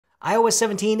iOS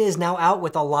 17 is now out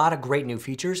with a lot of great new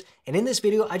features, and in this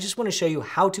video, I just want to show you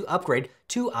how to upgrade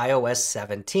to iOS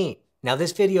 17. Now,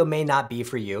 this video may not be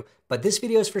for you, but this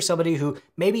video is for somebody who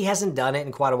maybe hasn't done it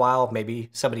in quite a while, maybe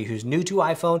somebody who's new to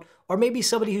iPhone, or maybe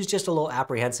somebody who's just a little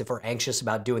apprehensive or anxious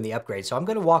about doing the upgrade. So I'm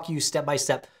going to walk you step by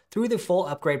step through the full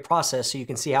upgrade process so you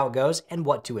can see how it goes and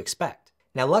what to expect.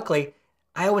 Now, luckily,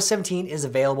 iOS 17 is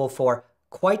available for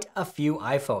quite a few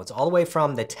iPhones, all the way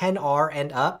from the XR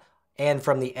and up, and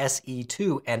from the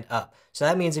SE2 and up. So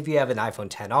that means if you have an iPhone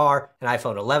XR, an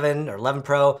iPhone 11 or 11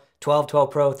 Pro,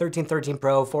 12 Pro, 13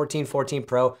 Pro, 14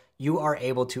 Pro, you are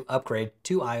able to upgrade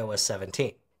to iOS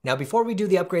 17. Now, before we do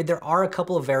the upgrade, there are a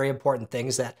couple of very important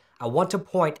things that I want to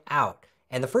point out.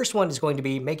 And the first one is going to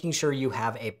be making sure you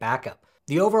have a backup.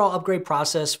 The overall upgrade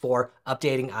process for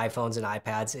updating iPhones and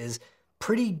iPads is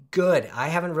pretty good. I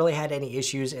haven't really had any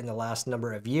issues in the last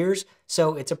number of years,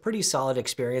 so it's a pretty solid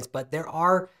experience, but there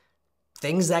are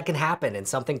things that can happen and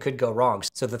something could go wrong.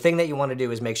 So the thing that you want to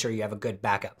do is make sure you have a good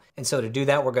backup. And so to do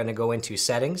that, we're going to go into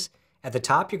settings. At the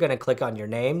top, you're going to click on your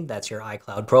name. That's your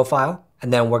iCloud profile.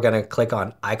 And then we're going to click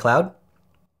on iCloud.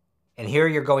 And here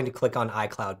you're going to click on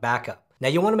iCloud backup. Now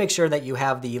you want to make sure that you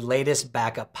have the latest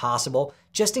backup possible,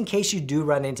 just in case you do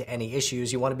run into any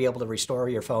issues. You want to be able to restore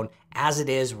your phone as it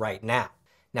is right now.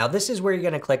 Now this is where you're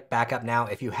going to click backup now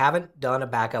if you haven't done a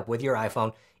backup with your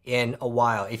iPhone in a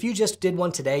while. If you just did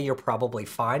one today, you're probably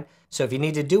fine. So if you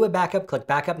need to do a backup, click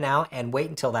backup now and wait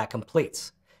until that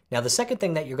completes. Now the second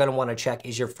thing that you're going to want to check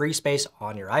is your free space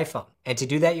on your iPhone. And to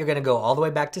do that, you're going to go all the way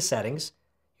back to settings.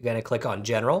 You're going to click on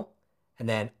general and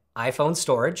then iPhone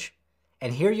storage.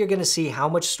 And here you're going to see how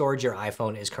much storage your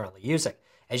iPhone is currently using.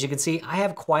 As you can see, I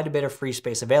have quite a bit of free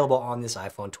space available on this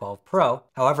iPhone 12 Pro.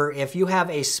 However, if you have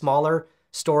a smaller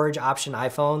storage option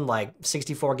iPhone like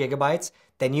 64 gigabytes,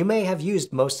 then you may have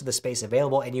used most of the space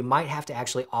available and you might have to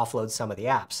actually offload some of the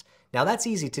apps. Now that's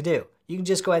easy to do. You can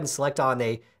just go ahead and select on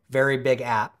a very big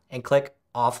app and click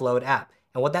offload app.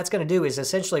 And what that's going to do is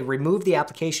essentially remove the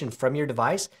application from your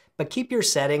device, but keep your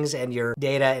settings and your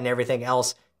data and everything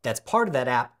else that's part of that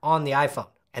app on the iPhone.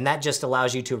 And that just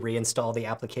allows you to reinstall the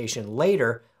application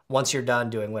later once you're done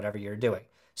doing whatever you're doing.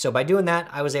 So by doing that,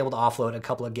 I was able to offload a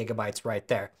couple of gigabytes right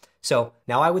there. So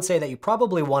now I would say that you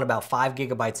probably want about 5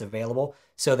 gigabytes available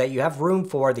so that you have room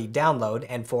for the download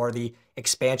and for the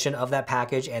expansion of that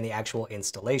package and the actual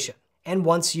installation. And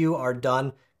once you are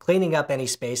done cleaning up any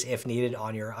space if needed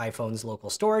on your iPhone's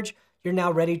local storage, you're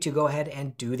now ready to go ahead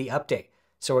and do the update.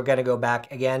 So we're going to go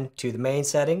back again to the main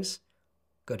settings,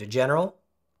 go to general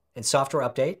and software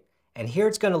update, and here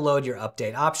it's going to load your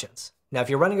update options. Now, if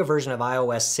you're running a version of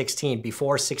iOS 16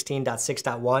 before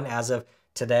 16.6.1 as of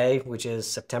today, which is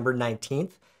September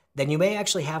 19th, then you may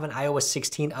actually have an iOS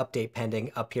 16 update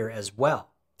pending up here as well.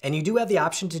 And you do have the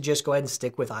option to just go ahead and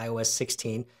stick with iOS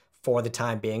 16 for the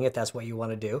time being if that's what you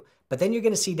want to do. But then you're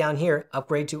going to see down here,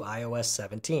 upgrade to iOS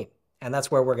 17. And that's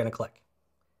where we're going to click.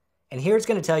 And here it's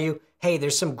going to tell you, hey,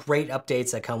 there's some great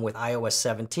updates that come with iOS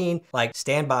 17, like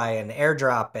standby and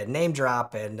airdrop and name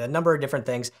drop and a number of different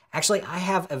things. Actually, I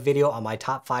have a video on my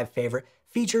top 5 favorite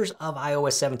features of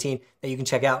iOS 17 that you can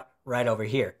check out right over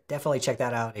here. Definitely check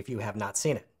that out if you have not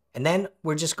seen it. And then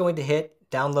we're just going to hit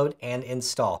download and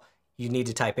install. You need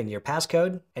to type in your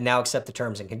passcode and now accept the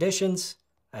terms and conditions.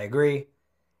 I agree.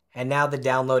 And now the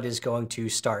download is going to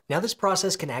start. Now this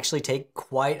process can actually take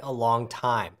quite a long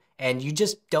time, and you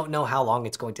just don't know how long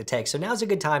it's going to take. So now's a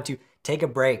good time to take a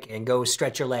break and go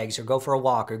stretch your legs or go for a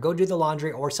walk or go do the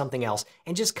laundry or something else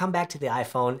and just come back to the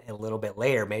iPhone a little bit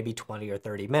later, maybe 20 or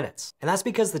 30 minutes. And that's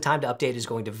because the time to update is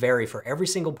going to vary for every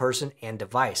single person and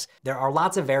device. There are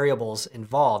lots of variables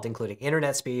involved, including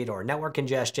internet speed or network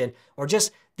congestion or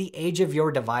just the age of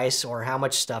your device or how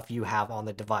much stuff you have on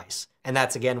the device. And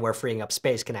that's again where freeing up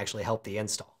space can actually help the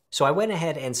install. So I went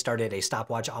ahead and started a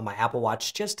stopwatch on my Apple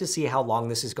Watch just to see how long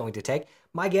this is going to take.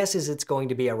 My guess is it's going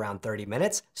to be around 30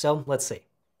 minutes, so let's see.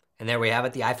 And there we have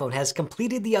it. The iPhone has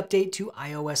completed the update to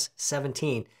iOS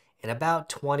 17 in about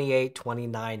 28,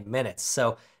 29 minutes.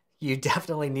 So you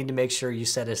definitely need to make sure you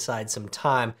set aside some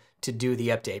time to do the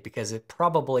update because it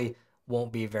probably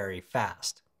won't be very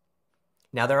fast.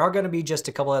 Now there are going to be just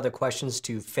a couple other questions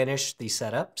to finish the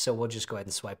setup, so we'll just go ahead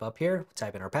and swipe up here,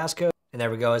 type in our passcode. And there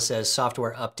we go, it says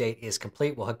software update is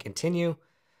complete. We'll hit continue.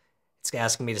 It's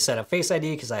asking me to set up Face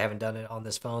ID because I haven't done it on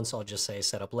this phone, so I'll just say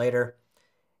set up later.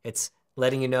 It's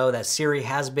letting you know that Siri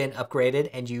has been upgraded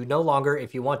and you no longer,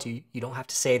 if you want to, you don't have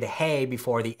to say the hey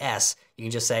before the S. You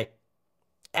can just say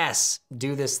S,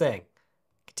 do this thing.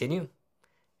 Continue,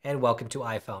 and welcome to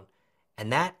iPhone.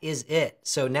 And that is it.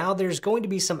 So now there's going to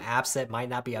be some apps that might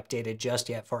not be updated just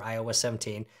yet for iOS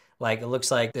 17, Like, it looks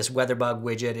like this weather bug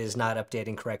widget is not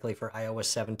updating correctly for iOS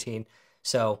 17.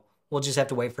 So we'll just have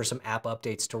to wait for some app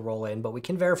updates to roll in, but we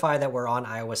can verify that we're on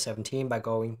iOS 17 by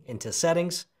going into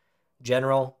Settings,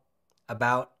 General,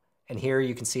 About, and here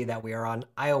you can see that we are on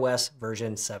iOS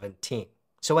version 17.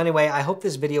 So anyway, I hope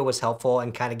this video was helpful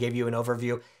and kind of gave you an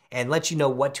overview and let you know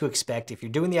what to expect if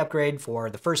you're doing the upgrade for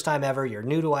the first time ever, you're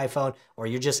new to iPhone, or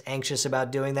you're just anxious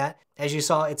about doing that. As you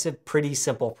saw, it's a pretty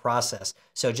simple process.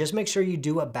 So just make sure you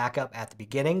do a backup at the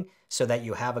beginning so that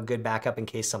you have a good backup in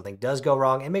case something does go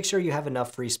wrong, and make sure you have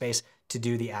enough free space to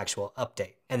do the actual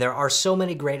update. And there are so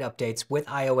many great updates with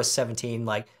iOS 17,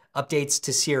 like updates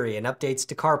to Siri and updates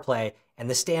to CarPlay and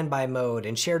the standby mode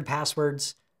and shared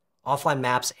passwords, offline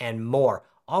maps, and more.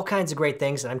 All kinds of great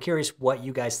things, and I'm curious what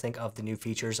you guys think of the new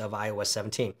features of iOS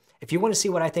 17. If you want to see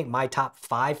what I think my top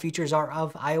 5 features are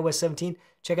of iOS 17,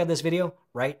 check out this video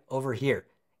right over here.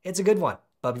 It's a good one.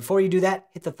 But before you do that,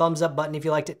 hit the thumbs up button if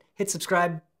you liked it, hit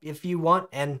subscribe if you want,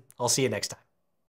 and I'll see you next time.